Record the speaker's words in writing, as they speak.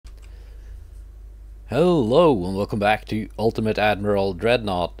Hello and welcome back to Ultimate Admiral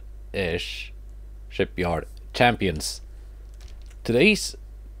Dreadnought-ish Shipyard Champions. Today's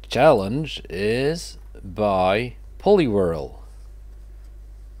challenge is by Polywhirl.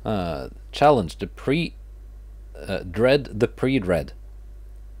 Challenge the Pre-dread.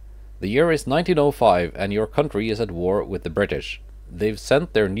 The year is 1905 and your country is at war with the British. They've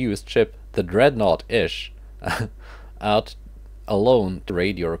sent their newest ship, the Dreadnought-ish, out alone to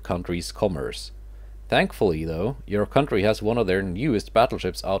raid your country's commerce. Thankfully, though, your country has one of their newest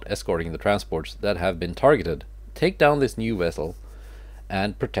battleships out escorting the transports that have been targeted. Take down this new vessel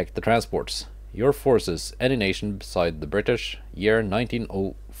and protect the transports. Your forces, any nation beside the British, year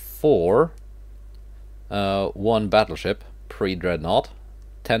 1904, 1 battleship, Pre-dreadnought,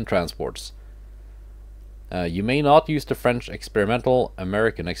 10 transports. You may not use the French Experimental,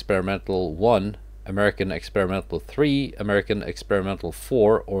 American Experimental 1, American Experimental 3, American Experimental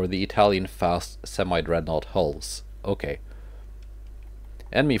 4, or the Italian fast Semi-Dreadnought hulls. Okay.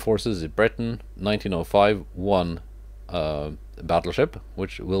 Enemy forces in Britain, 1905, 1 battleship,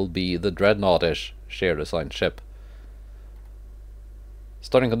 which will be the Dreadnought-ish Shared assigned ship.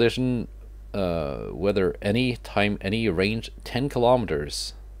 Starting condition, weather any, time any, range 10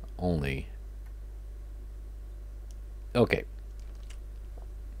 kilometers only. Okay.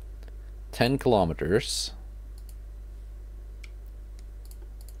 10 kilometers,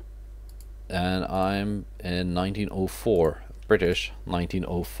 and I'm in 1904, British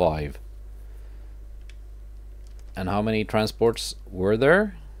 1905. And how many transports were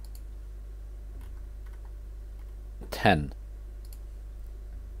there? 10.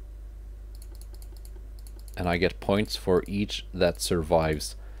 And I get points for each that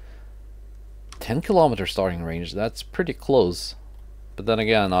survives. 10 kilometer starting range, that's pretty close. But then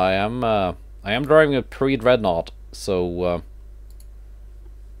again, I am driving a Pre-dreadnought, so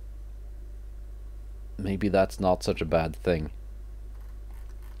maybe that's not such a bad thing.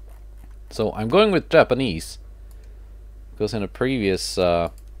 So I'm going with Japanese, because in a previous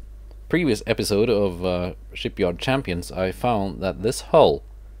episode of Shipyard Champions, I found that this hull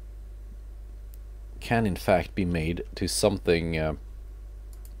can in fact be made to something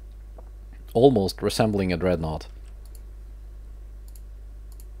almost resembling a dreadnought.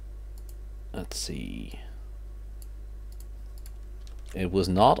 Let's see. It was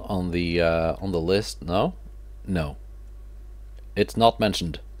not on the list. No, no. It's not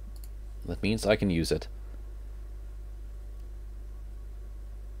mentioned. That means I can use it.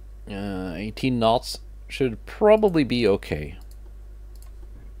 18 knots should probably be okay.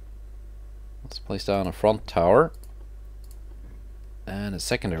 Let's place down a front tower and a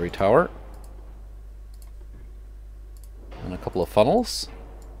secondary tower and a couple of funnels.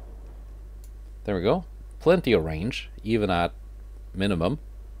 There we go. Plenty of range, even at minimum.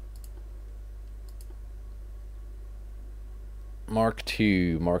 Mark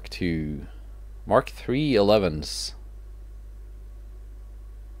II, Mark II, Mark III 11s.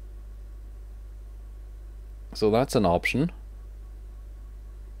 So that's an option.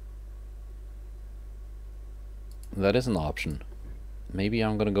 That is an option. Maybe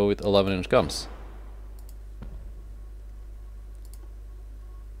I'm gonna go with 11-inch guns.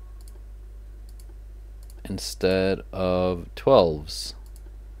 Instead of 12s.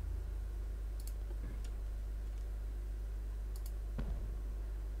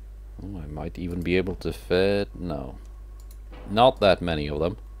 Oh, I might even be able to fit... no. Not that many of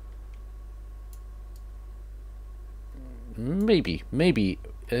them. Maybe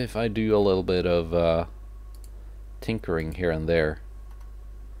if I do a little bit of tinkering here and there.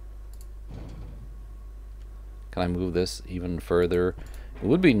 Can I move this even further? It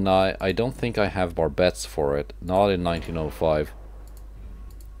would be nice. I don't think I have barbettes for it, not in 1905.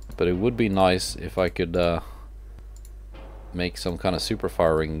 But it would be nice if I could make some kind of super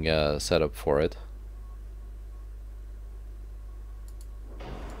firing setup for it.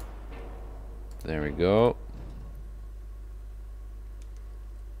 There we go.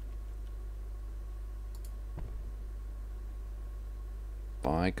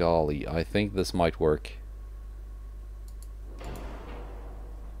 By golly, I think this might work.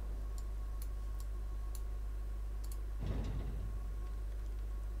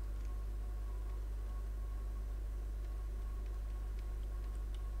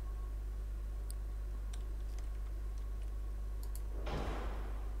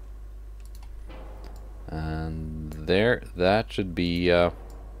 And there, that should be, yeah,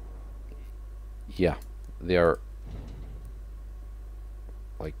 they are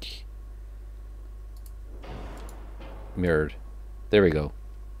like mirrored. There we go.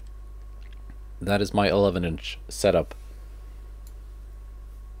 That is my 11-inch setup.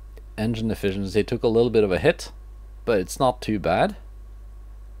 Engine efficiency took a little bit of a hit, but it's not too bad.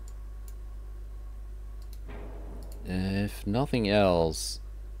 If nothing else,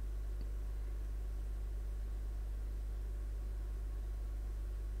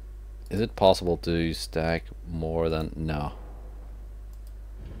 is it possible to stack more than... No.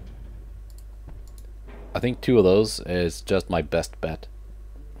 I think 2 of those is just my best bet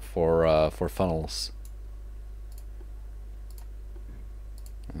for funnels.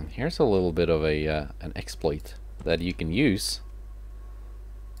 And here's a little bit of a an exploit that you can use.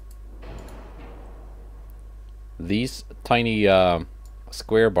 These tiny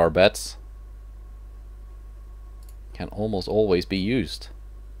square barbettes can almost always be used.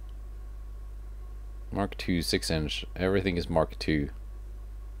 Mark II 6-inch. Everything is Mark II.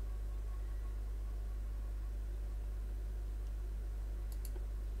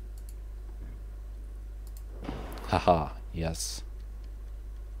 Haha, yes.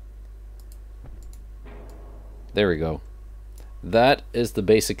 There we go. That is the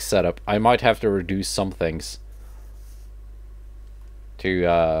basic setup. I might have to reduce some things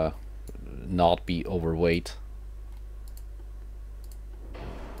to not be overweight.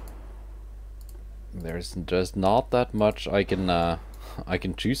 There's just not that much I can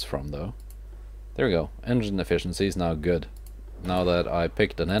choose from though. There we go. Engine efficiency is now good. Now that I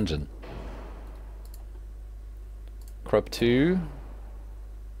picked an engine. Crop 2,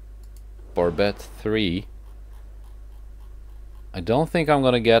 Barbette 3. I don't think I'm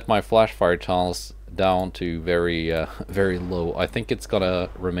gonna get my flash fire channels down to very very low. I think it's gonna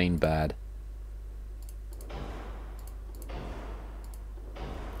remain bad.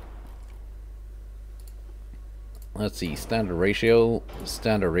 Let's see, standard ratio.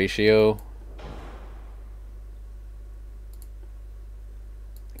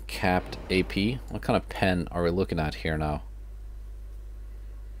 Capped AP. What kind of pen are we looking at here now?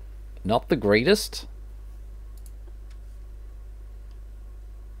 Not the greatest.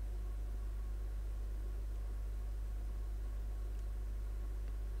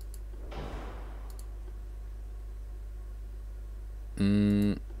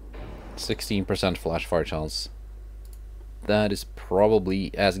 Mm, 16% flash fire chance. That is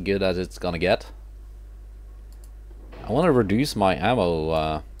probably as good as it's gonna get. I want to reduce my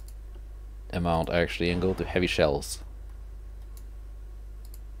ammo amount actually and go to heavy shells.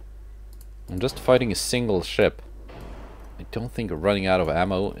 I'm just fighting a single ship. I don't think running out of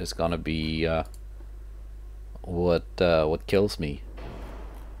ammo is gonna be what kills me.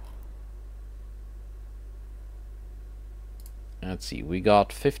 Let's see, we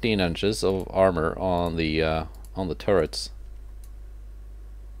got 15 inches of armor on the turrets.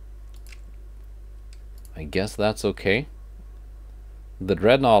 I guess that's okay. The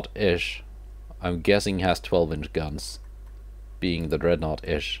Dreadnought-ish, I'm guessing, has 12-inch guns, being the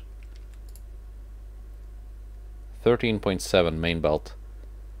Dreadnought-ish. 13.7 main belt.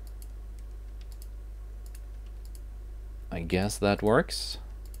 I guess that works.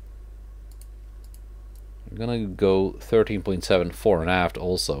 I'm gonna go 13.7 fore and aft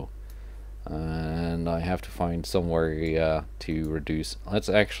also. And I have to find somewhere to reduce. Let's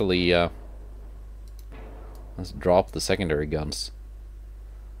actually let's drop the secondary guns.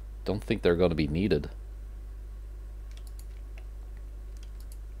 Don't think they're gonna be needed.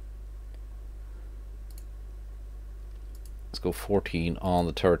 Let's go 14 on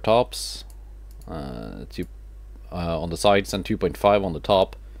the turret tops, on the sides, and 2.5 on the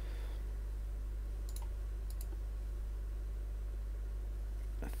top.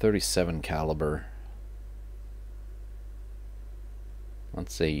 .37 caliber.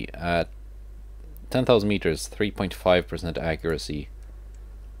 Let's see, at 10,000 meters, 3.5% accuracy.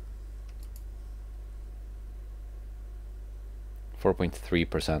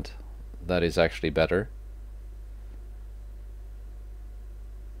 4.3%. That is actually better.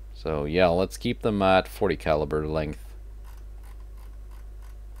 So yeah, let's keep them at 40 caliber length.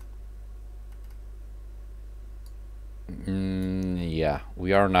 Yeah,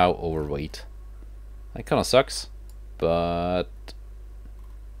 we are now overweight. That kind of sucks, but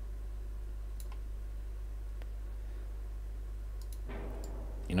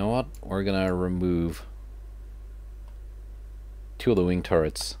you know what? We're gonna remove 2 of the wing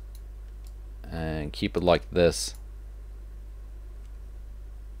turrets and keep it like this.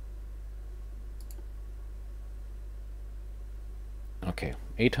 Okay,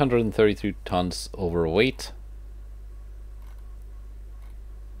 832 tons overweight.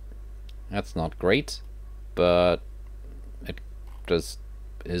 That's not great, but it just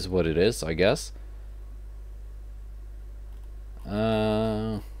is what it is, I guess.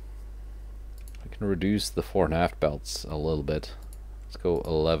 I can reduce the fore and aft belts a little bit. Let's go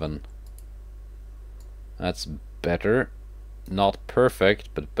 11. That's better. Not perfect,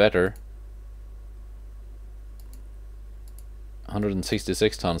 but better.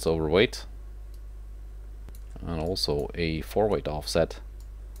 166 tons overweight. And also a 4-weight offset.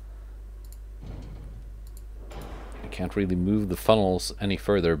 I can't really move the funnels any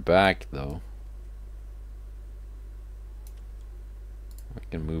further back though. I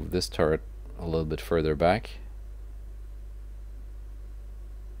can move this turret a little bit further back.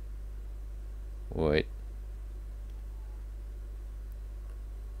 Wait.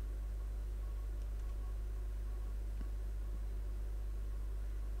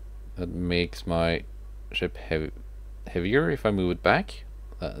 That makes my ship heavier if I move it back.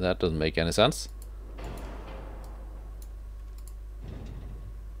 That doesn't make any sense.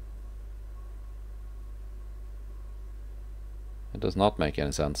 It does not make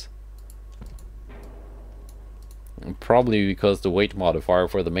any sense. Probably because the weight modifier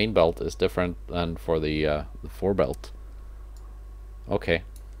for the main belt is different than for the forebelt. Okay.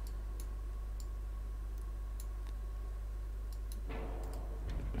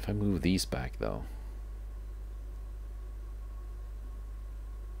 If I move these back though.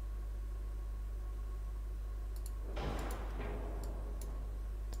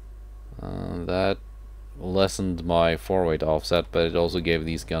 That lessened my 4-weight offset, but it also gave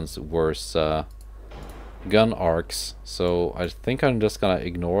these guns worse gun arcs. So I think I'm just gonna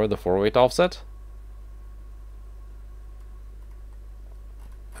ignore the 4-weight offset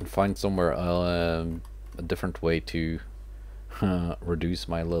and find somewhere a different way to reduce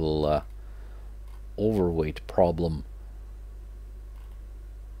my little overweight problem.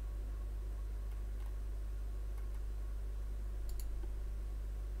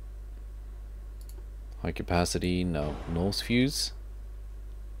 High capacity, no. Nose fuse.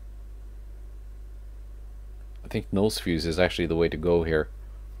 I think nose fuse is actually the way to go here.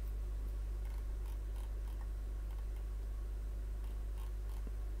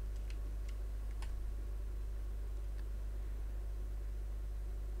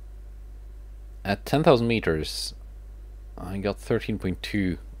 At 10,000 meters, I got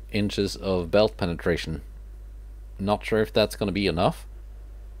 13.2 inches of belt penetration. Not sure if that's going to be enough.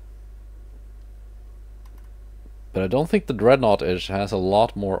 But I don't think the Dreadnought-ish has a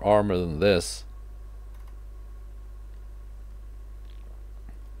lot more armor than this.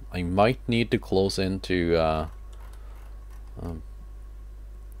 I might need to close into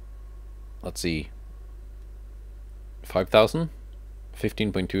let's see, 5,000?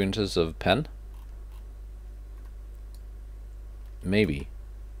 15.2 inches of pen? Maybe.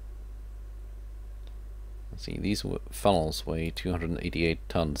 Let's see, these funnels weigh 288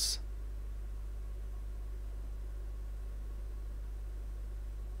 tons.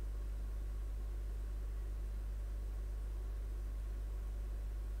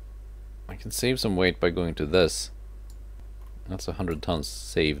 I can save some weight by going to this. That's 100 tons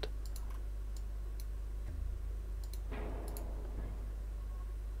saved.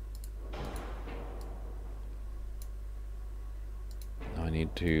 Now I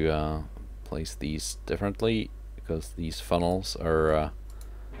need to place these differently because these funnels are a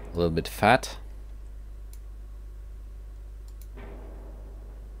little bit fat.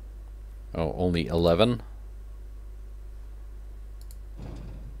 Oh, only 11.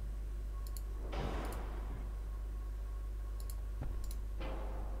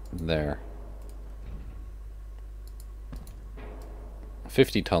 There.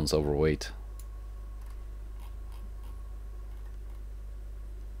 50 tons overweight.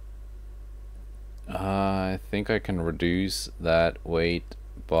 I think I can reduce that weight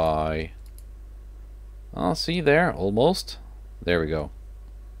by... Oh, see there, almost. There we go.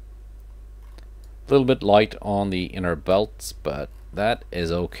 A little bit light on the inner belts, but that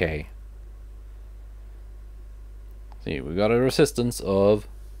is okay. See, we got a resistance of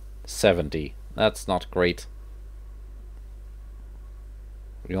 70. That's not great.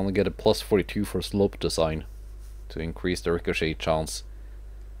 We only get a plus 42 for slope design to increase the ricochet chance.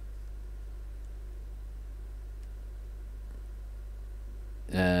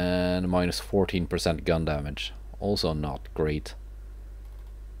 And minus 14% gun damage. Also not great.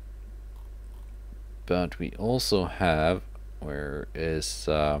 But we also have... Where is...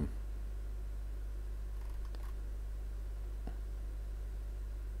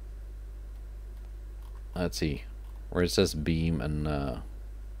 let's see. Where it says beam and...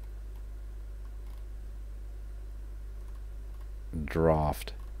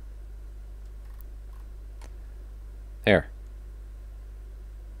 draft. There.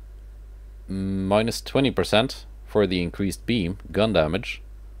 Minus 20% for the increased beam, gun damage.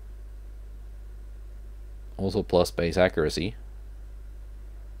 Also plus base accuracy.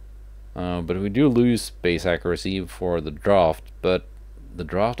 But we do lose base accuracy for the draft, but the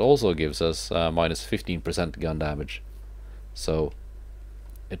draft also gives us minus 15% gun damage. So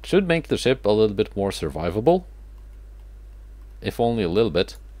it should make the ship a little bit more survivable, if only a little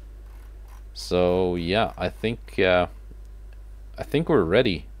bit. So yeah, I think we're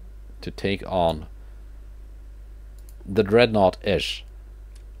ready to take on the Dreadnought-ish.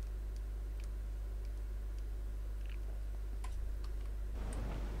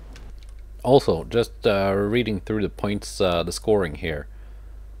 Also, just reading through the points, the scoring here.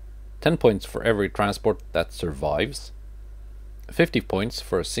 10 points for every transport that survives. 50 points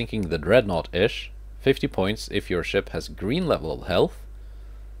for sinking the Dreadnought-ish. 50 points if your ship has green level of health.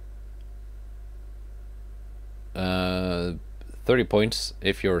 30 points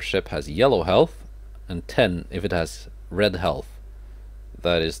if your ship has yellow health, and 10 if it has red health.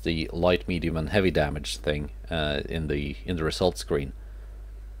 That is the light, medium, and heavy damage thing in the result screen.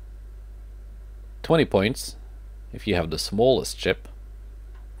 20 points if you have the smallest ship.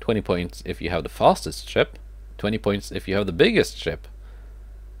 20 points if you have the fastest ship. 20 points if you have the biggest ship.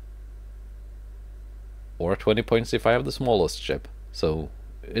 Or 20 points if I have the smallest ship. So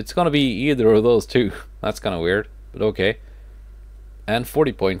it's gonna be either of those two. That's kind of weird, but okay. And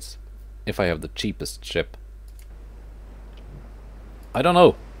 40 points if I have the cheapest ship. I don't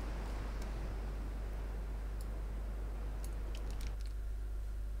know.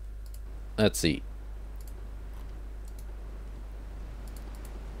 Let's see.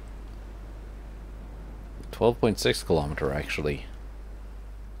 12.6 kilometer actually.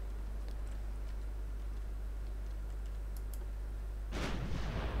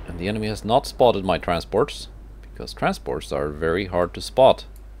 And the enemy has not spotted my transports, because transports are very hard to spot.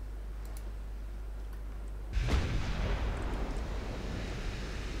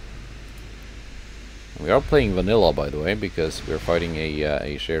 We are playing vanilla, by the way, because we're fighting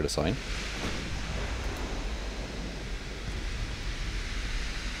a shared assign.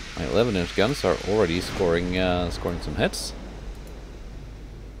 My 11-inch guns are already scoring some hits.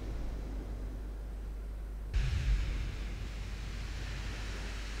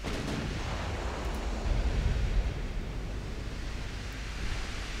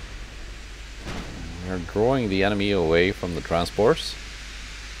 We're drawing the enemy away from the transports.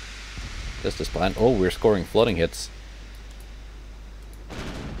 Just as planned. Oh, we're scoring flooding hits.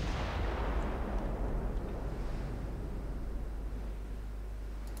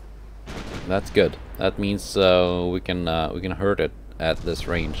 That's good. That means we can hurt it at this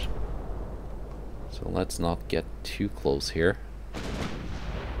range. So let's not get too close here.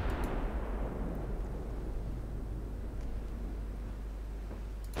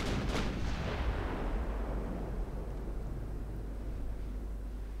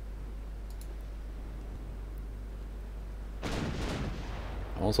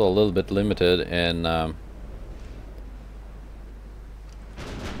 Also a little bit limited in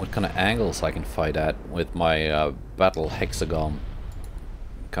what kind of angles I can fight at with my battle hexagon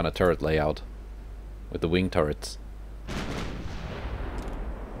kind of turret layout with the wing turrets.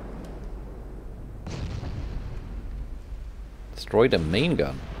 Destroyed a main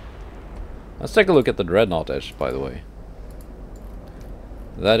gun. Let's take a look at the Dreadnought-ish, by the way.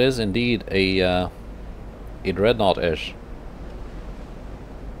 That is indeed a Dreadnought-ish.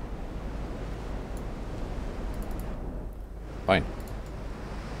 Fine.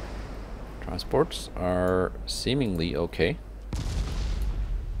 Transports are seemingly okay.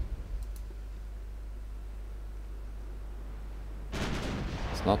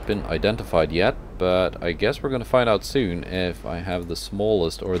 It's not been identified yet, but I guess we're gonna find out soon if I have the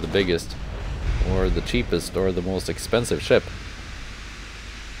smallest or the biggest or the cheapest or the most expensive ship.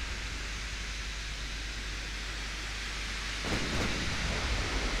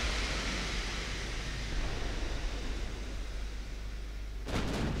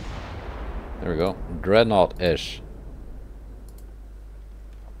 There we go. Dreadnought-ish.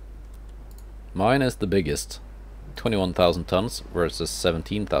 Mine is the biggest. 21,000 tons versus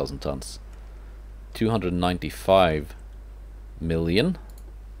 17,000 tons. 295 million.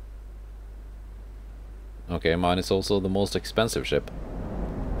 Okay, mine is also the most expensive ship.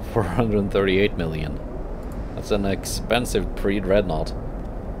 438 million. That's an expensive pre-dreadnought.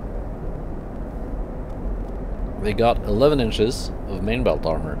 They got 11 inches of main belt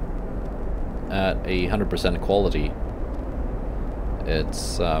armor at 100% quality.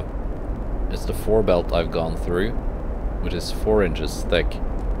 It's the 4 belt I've gone through, which is 4 inches thick.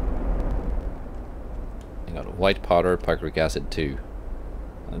 I got white powder, picric acid 2.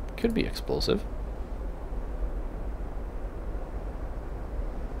 It could be explosive.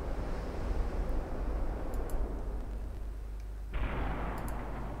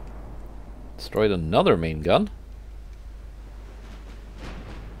 Destroyed another main gun.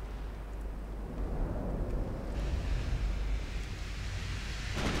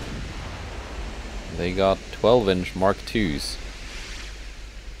 They got 12-inch Mark IIs.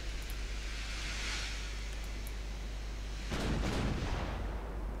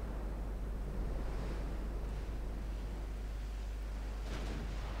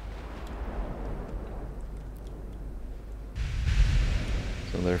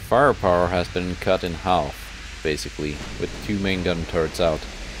 So their firepower has been cut in half, basically, with 2 main gun turrets out.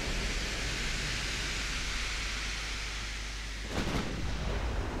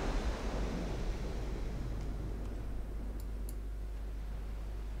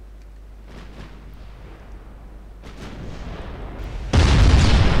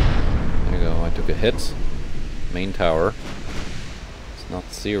 There you go, I took a hit. Main tower. It's not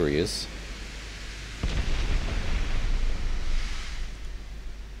serious.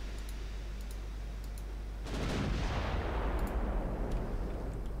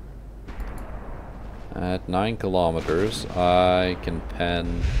 At 9 kilometers, I can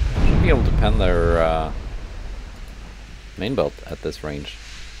pen. I should be able to pen their main belt at this range.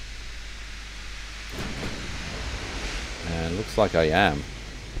 And looks like I am.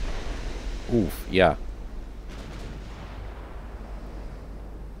 Oof, yeah.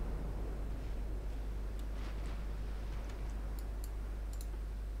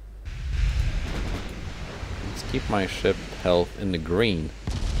 Let's keep my ship health in the green.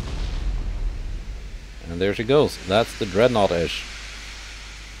 And there she goes. That's the Dreadnought-ish.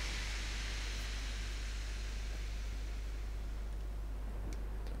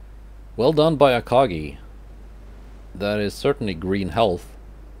 Well done by Akagi. That is certainly green health.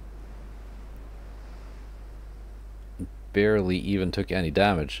 Barely even took any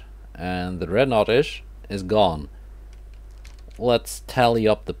damage. And the Dreadnought-ish is gone. Let's tally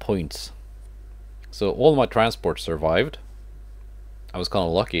up the points. So all my transports survived. I was kind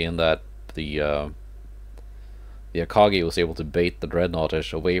of lucky in that the Akagi was able to bait the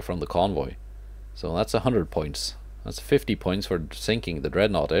Dreadnought-ish away from the convoy. So that's 100 points. That's 50 points for sinking the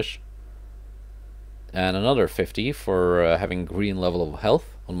Dreadnought-ish. And another 50 for having green level of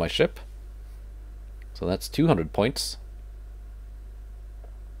health on my ship. So that's 200 points.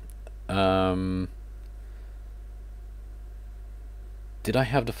 Did I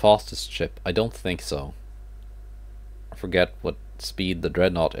have the fastest ship? I don't think so. I forget what speed the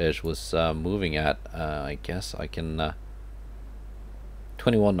Dreadnought-ish was moving at. I guess I can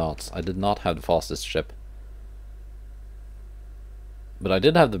 21 knots. I did not have the fastest ship, but I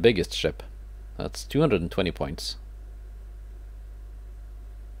did have the biggest ship. That's 220 points.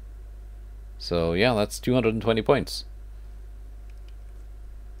 So yeah, that's 220 points.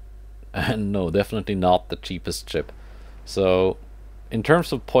 And no, definitely not the cheapest ship. So in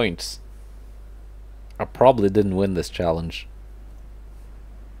terms of points, I probably didn't win this challenge.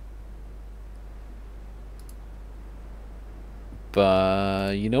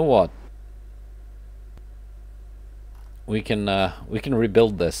 But you know what? We can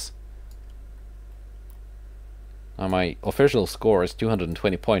rebuild this. Now my official score is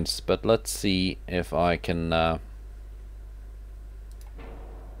 220 points, but let's see if I can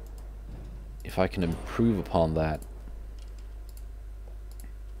improve upon that.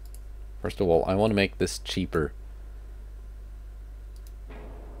 First of all, I want to make this cheaper.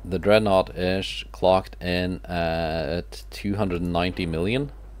 The Dreadnought-ish clocked in at 290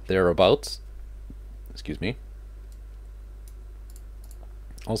 million, thereabouts. Excuse me.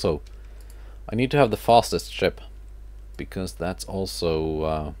 Also, I need to have the fastest ship, because that's also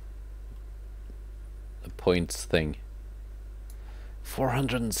a points thing.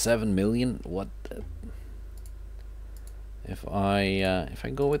 407 million? What the? If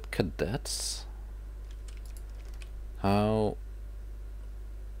I go with cadets, how?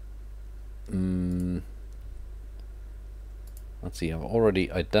 Let's see. I've already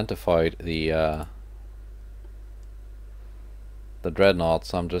identified the Dreadnought,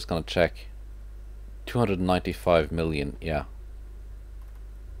 so I'm just gonna check. 295 million. Yeah.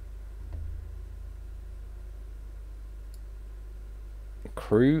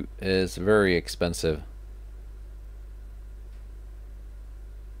 Crew is very expensive.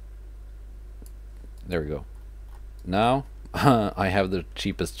 There we go. Now I have the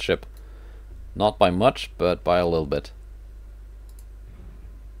cheapest ship. Not by much, but by a little bit.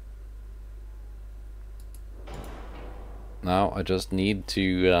 Now I just need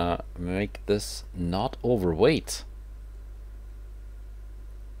to make this not overweight.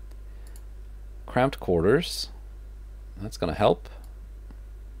 Cramped quarters. That's gonna help.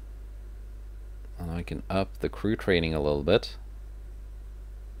 And I can up the crew training a little bit.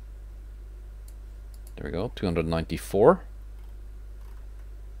 There we go, 294.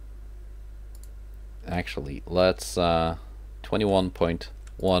 Actually, let's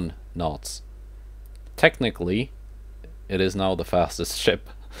 21.1 knots. Technically, it is now the fastest ship,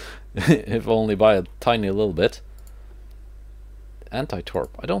 if only by a tiny little bit.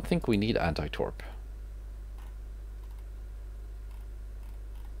 Anti-torp. I don't think we need anti-torp.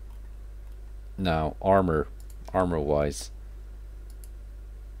 Now, armor-wise.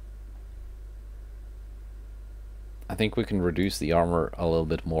 I think we can reduce the armor a little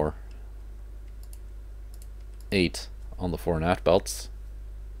bit more. 8 on the fore and aft belts.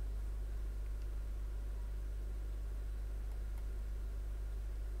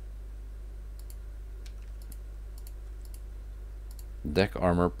 Deck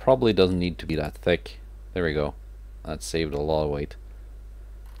armor probably doesn't need to be that thick. There we go. That saved a lot of weight.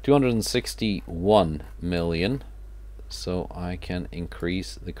 261 million. So I can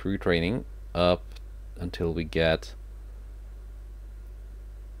increase the crew training up until we get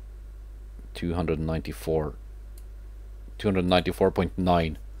 294.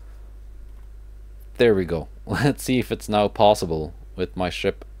 294.9. There we go. Let's see if it's now possible with my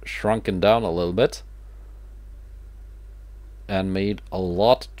ship shrunken down a little bit and made a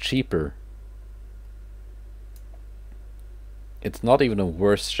lot cheaper. It's not even a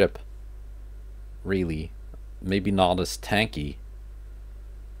worse ship, really. Maybe not as tanky,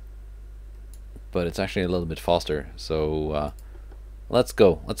 but it's actually a little bit faster. So let's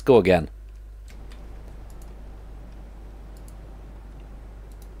go again.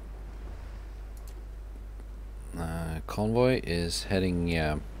 Convoy is heading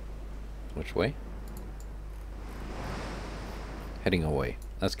which way? Heading away.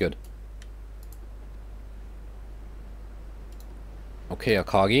 That's good. Okay,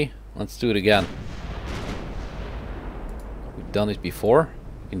 Akagi, let's do it again. We've done it before,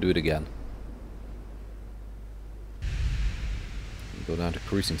 we can do it again. Go down to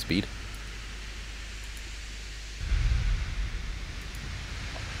cruising speed.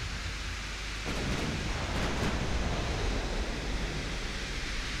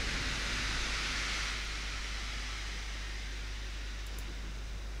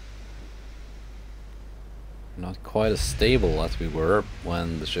 Not quite as stable as we were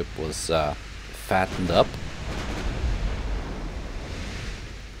when the ship was fattened up.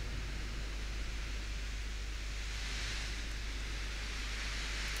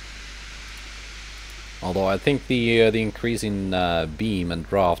 Although I think the increase in beam and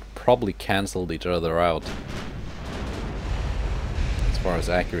draft probably cancelled each other out as far as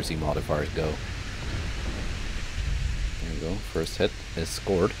accuracy modifiers go. There we go, first hit is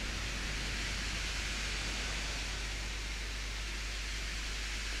scored.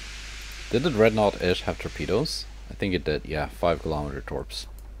 Did the Dreadnought-ish have torpedoes? I think it did, yeah, 5-kilometer torps.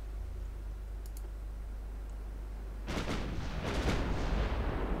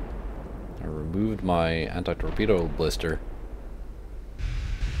 I removed my anti-torpedo blister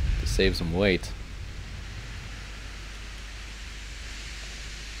to save some weight.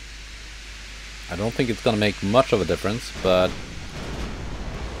 I don't think it's gonna make much of a difference, but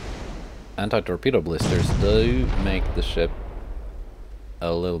anti-torpedo blisters do make the ship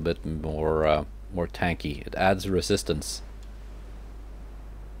a little bit more more tanky. It adds resistance.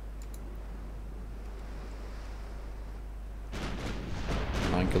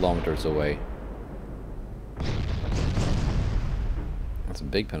 Nine kilometers away. That's a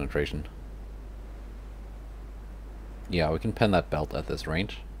big penetration. Yeah, we can pen that belt at this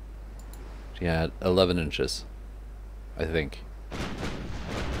range. She had 11 inches, I think.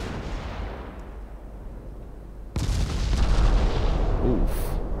 Oof.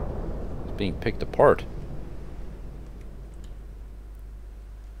 It's being picked apart.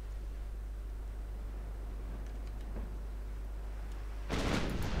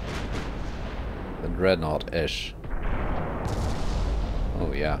 The Dreadnought-ish.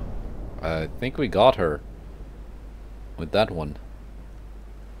 Oh yeah. I think we got her with that one.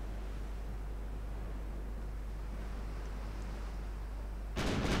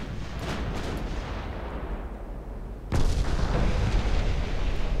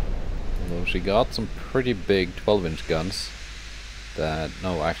 She got some pretty big 12-inch guns that,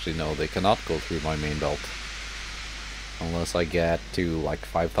 no, actually no, they cannot go through my main belt unless I get to like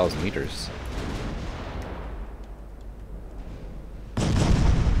 5,000 meters.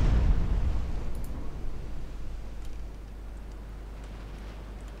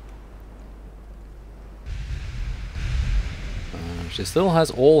 She still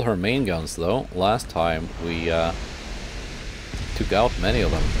has all her main guns though. Last time we took out many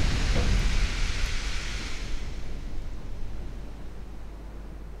of them.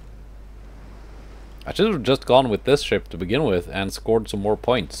 I should have just gone with this ship to begin with and scored some more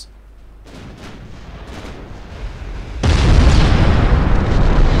points.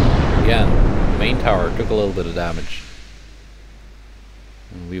 Again, main tower took a little bit of damage.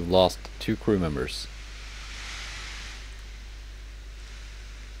 And we've lost 2 crew members.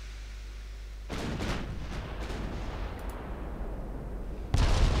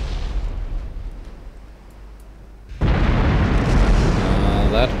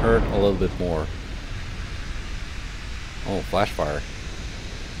 That hurt a little bit more. Oh, flash fire.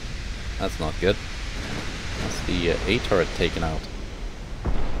 That's not good. That's the A turret taken out.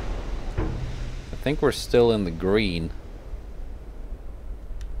 I think we're still in the green.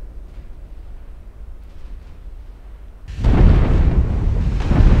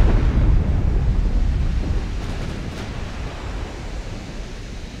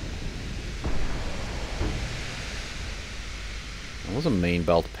 That was a main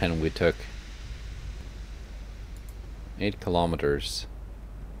belt pen we took. 8 kilometers.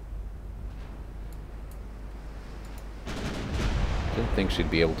 Didn't think she'd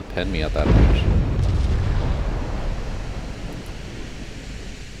be able to pen me at that range.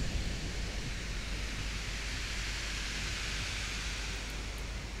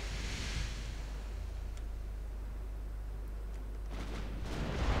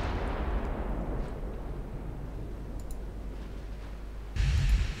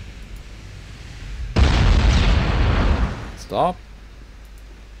 Stop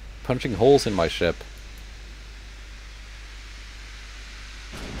punching holes in my ship.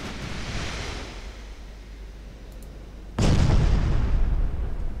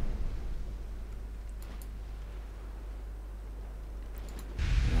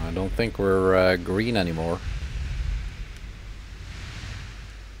 I don't think we're green anymore.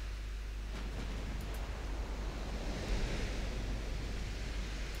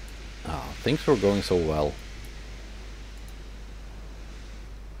 Oh, things were going so well.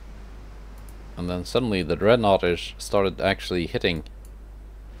 And then suddenly the Dreadnought-ish started actually hitting.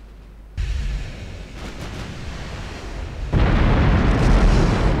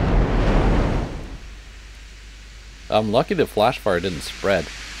 I'm lucky the flash fire didn't spread.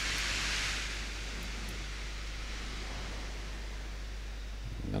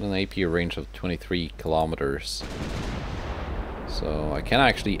 Got an AP range of 23 kilometers. So I can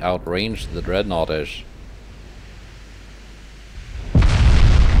actually outrange the Dreadnought-ish.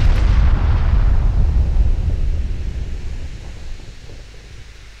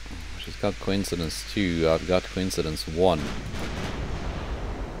 She's got coincidence 2, I've got coincidence 1.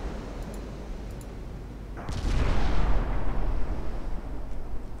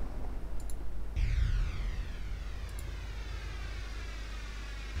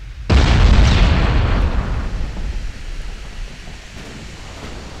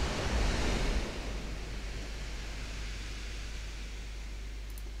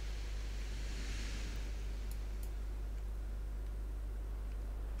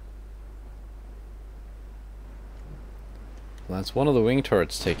 That's one of the wing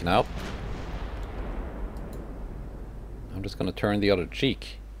turrets taken out. I'm just gonna turn the other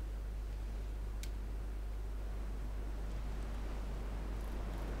cheek.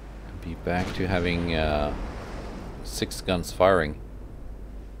 And be back to having 6 guns firing.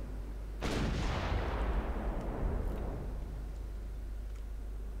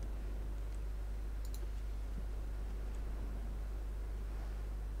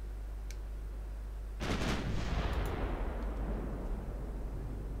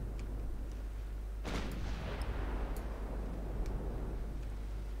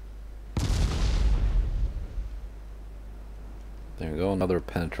 There we go, another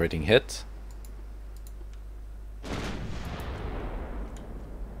penetrating hit.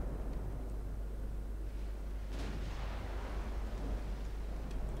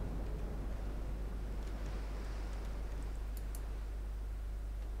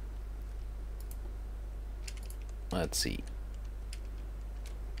 Let's see.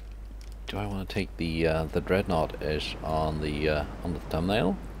 Do I want to take the Dreadnought-ish on the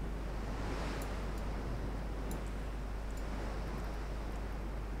thumbnail?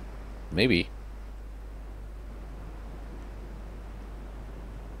 Maybe.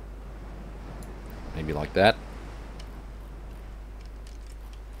 Maybe like that.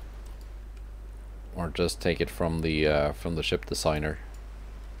 Or just take it from the ship designer.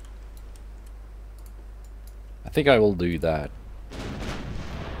 I think I will do that.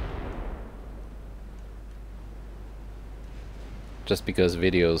 Just because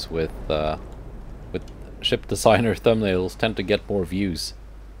videos with ship designer thumbnails tend to get more views.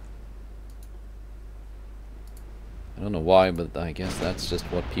 I don't know why, but I guess that's just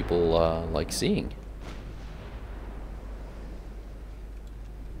what people like seeing.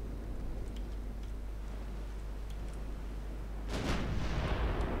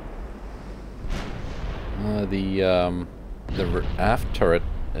 the aft turret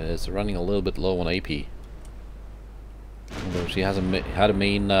is running a little bit low on AP. Although she has had a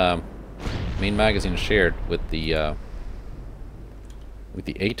main magazine shared with the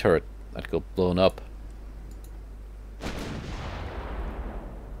A turret that got blown up.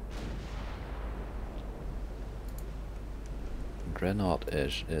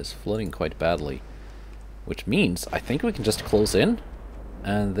 Dreadnought-ish is flooding quite badly, which means I think we can just close in,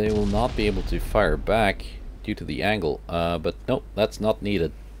 and they will not be able to fire back due to the angle. But nope, that's not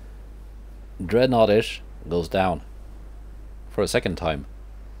needed. Dreadnought-ish goes down for a second time.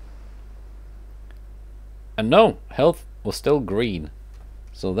 And no, health was still green.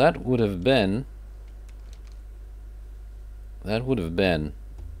 So that would have been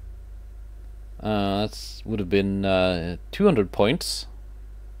 200 points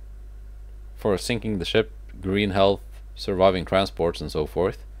for sinking the ship, green health, surviving transports, and so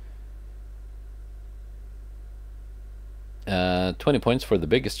forth. 20 points for the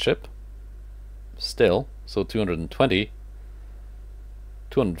biggest ship, still, so 220.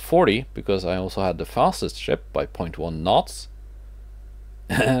 240 because I also had the fastest ship by 0.1 knots,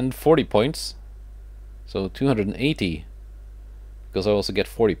 and 40 points, so 280, because I also get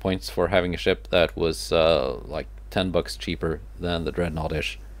 40 points for having a ship that was like $10 cheaper than the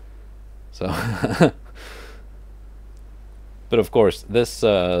Dreadnought-ish. So but of course this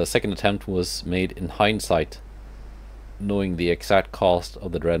second attempt was made in hindsight, knowing the exact cost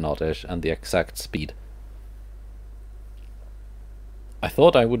of the Dreadnought-ish and the exact speed. I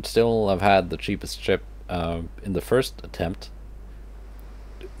thought I would still have had the cheapest ship in the first attempt,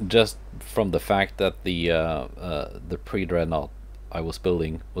 just from the fact that the pre-dreadnought I was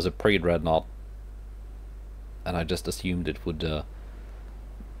building was a pre-dreadnought, and I just assumed it would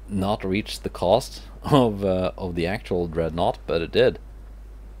not reach the cost of the actual dreadnought, but it did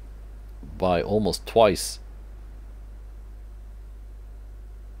by almost twice.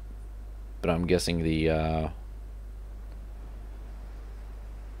 But I'm guessing the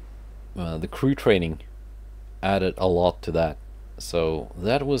crew training added a lot to that. So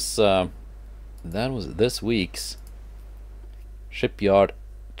that was this week's Shipyard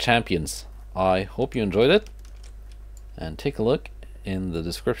Champions. I hope you enjoyed it, and take a look in the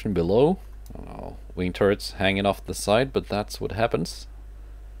description below. Wing turrets hanging off the side, but that's what happens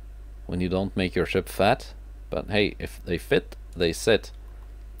when you don't make your ship fat. But hey, if they fit, they sit.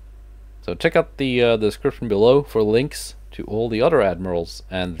 So check out the description below for links to all the other admirals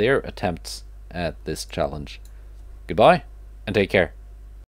and their attempts at this challenge. Goodbye, and take care.